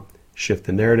 Trump, shift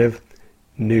the narrative?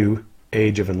 New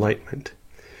Age of Enlightenment.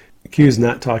 Q is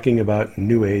not talking about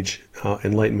New Age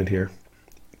enlightenment here.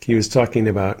 Q is talking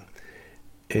about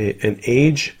an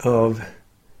age of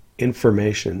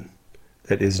information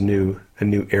that is new, a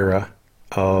new era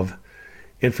of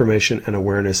information and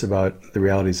awareness about the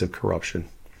realities of corruption.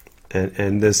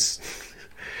 And this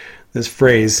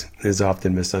phrase is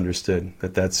often misunderstood,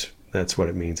 but that's what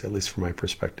it means, at least from my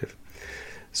perspective.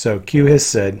 So Q has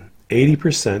said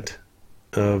 80%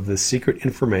 of the secret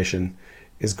information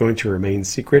is going to remain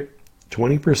secret.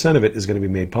 20% of it is going to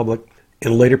be made public.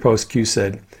 In a later post, Q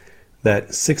said that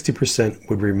 60%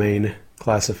 would remain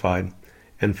classified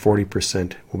and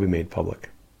 40% will be made public.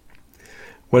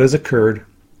 What has occurred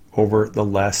over the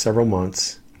last several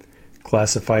months?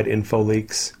 Classified info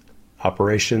leaks,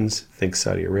 operations, think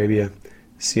Saudi Arabia,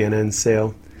 CNN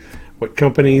sale. What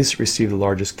companies receive the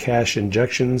largest cash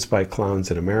injections by clowns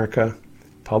in America?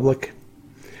 Public.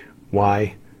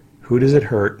 Why? Who does it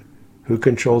hurt? Who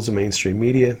controls the mainstream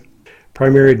media?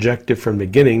 Primary objective from the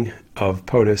beginning of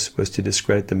POTUS was to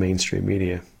discredit the mainstream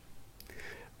media.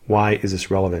 Why is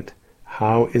this relevant?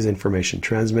 How is information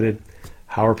transmitted?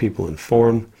 How are people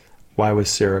informed? Why was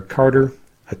Sarah Carter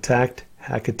attacked?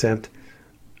 Hack attempt.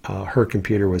 Her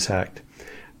computer was hacked.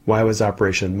 Why was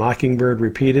Operation Mockingbird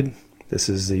repeated? This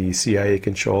is the CIA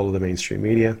control of the mainstream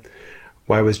media.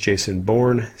 Why was Jason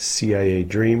Bourne CIA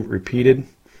dream repeated?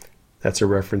 That's a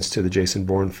reference to the Jason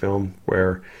Bourne film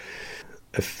where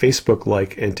a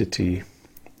Facebook-like entity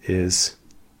is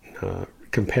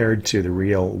compared to the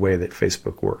real way that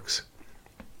Facebook works.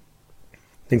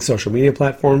 Think social media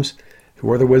platforms.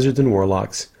 Who are the wizards and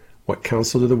warlocks? What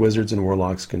council do the wizards and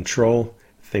warlocks control?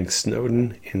 Think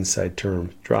Snowden. Inside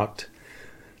term dropped.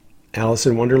 Alice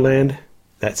in Wonderland.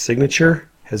 That signature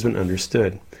has been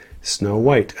understood. Snow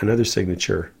White, another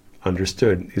signature,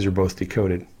 understood. These are both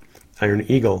decoded. Iron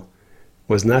Eagle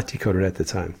was not decoded at the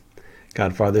time.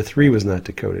 Godfather 3 was not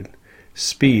decoded.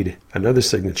 Speed, another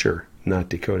signature, not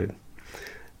decoded.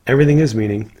 Everything has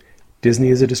meaning. Disney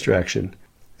is a distraction.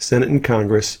 Senate and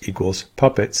Congress equals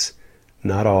puppets,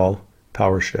 not all,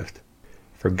 power shift.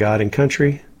 For God and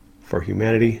country, for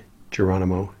humanity,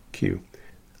 Geronimo Q.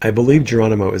 I believe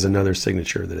Geronimo is another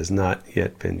signature that has not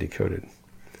yet been decoded.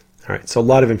 All right, so a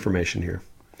lot of information here.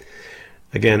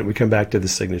 Again, we come back to the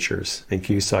signatures, and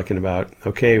Q's talking about,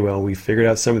 okay, well, we figured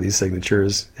out some of these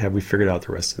signatures. Have we figured out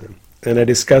the rest of them? And I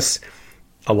discuss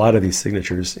a lot of these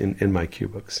signatures in my Q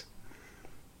books.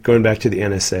 Going back to the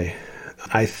NSA,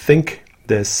 I think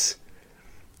this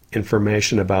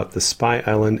information about the Spy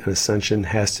Island and Ascension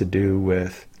has to do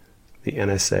with the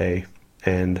NSA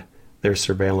and their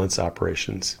surveillance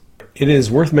operations. It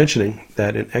is worth mentioning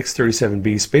that an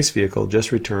X-37B space vehicle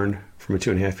just returned from a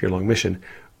 2.5-year-long mission,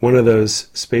 one of those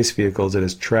space vehicles that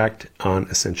is tracked on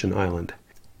Ascension Island.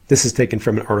 This is taken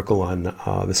from an article on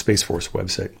the Space Force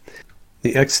website.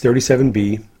 The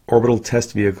X-37B Orbital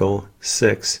Test Vehicle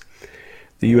 6,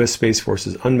 the U.S. Space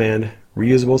Force's unmanned,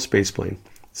 reusable spaceplane,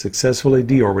 successfully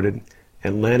deorbited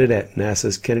and landed at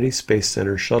NASA's Kennedy Space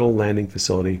Center Shuttle Landing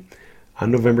Facility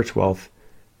on November 12,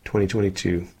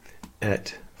 2022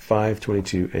 at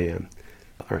 5:22 a.m.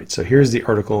 All right, so here's the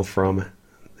article from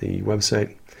the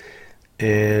website.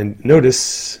 And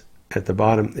notice at the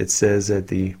bottom it says that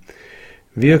the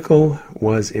vehicle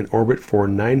was in orbit for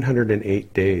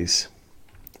 908 days.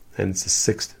 And it's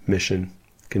the 6th mission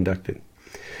conducted.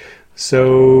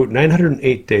 So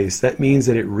 908 days, that means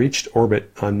that it reached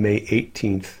orbit on May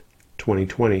 18th,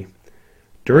 2020,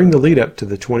 during the lead up to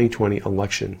the 2020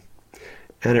 election.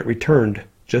 And it returned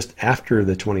just after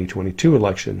the 2022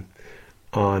 election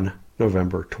on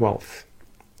November 12th.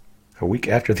 A week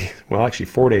after well, actually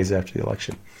 4 days after the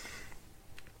election.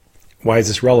 Why is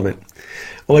this relevant?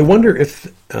 Well, I wonder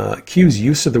if Q's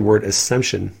use of the word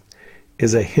assumption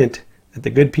is a hint that the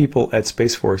good people at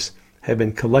Space Force have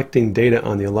been collecting data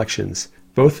on the elections,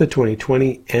 both the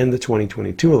 2020 and the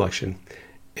 2022 election.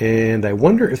 And I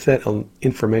wonder if that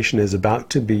information is about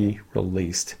to be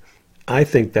released. I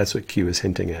think that's what Q is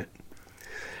hinting at.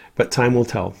 But time will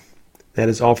tell. That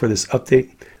is all for this update.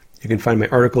 You can find my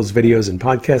articles, videos, and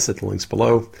podcasts at the links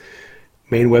below.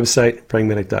 Main website,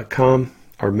 prayingmedic.com.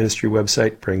 Our ministry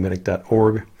website,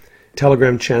 prayingmedic.org.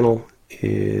 Telegram channel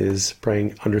is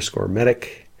praying_medic.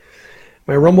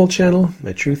 My Rumble channel,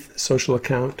 my Truth Social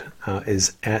account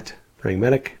is at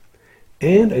prayingmedic.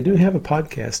 And I do have a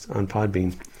podcast on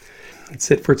Podbean. That's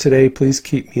it for today. Please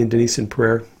keep me and Denise in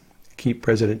prayer. Keep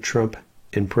President Trump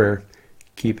in prayer.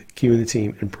 Keep Q and the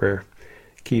team in prayer.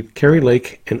 Keep Kari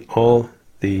Lake and all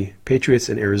the patriots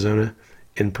in Arizona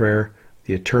in prayer,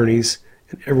 the attorneys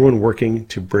and everyone working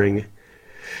to bring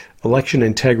election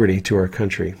integrity to our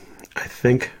country. I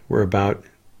think we're about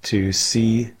to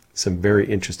see some very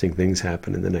interesting things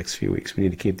happen in the next few weeks. We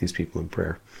need to keep these people in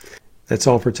prayer. That's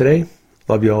all for today.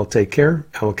 Love you all. Take care.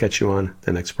 I will catch you on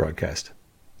the next broadcast.